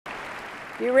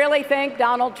Do you really think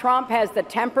Donald Trump has the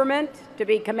temperament to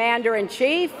be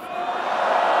commander-in-chief?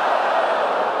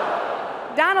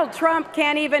 Donald Trump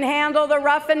can't even handle the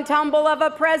rough and tumble of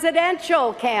a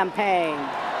presidential campaign.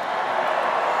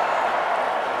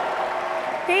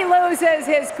 He loses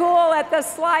his cool at the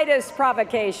slightest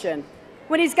provocation.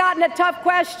 When he's gotten a tough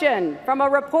question from a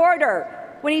reporter,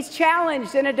 when he's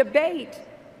challenged in a debate,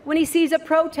 when he sees a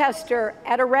protester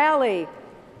at a rally.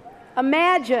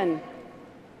 Imagine,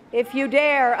 if you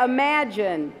dare,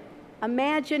 imagine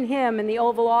him in the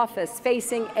Oval Office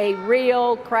facing a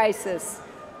real crisis.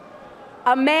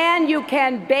 A man you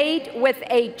can bait with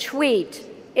a tweet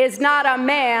is not a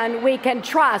man we can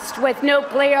trust with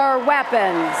nuclear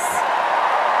weapons.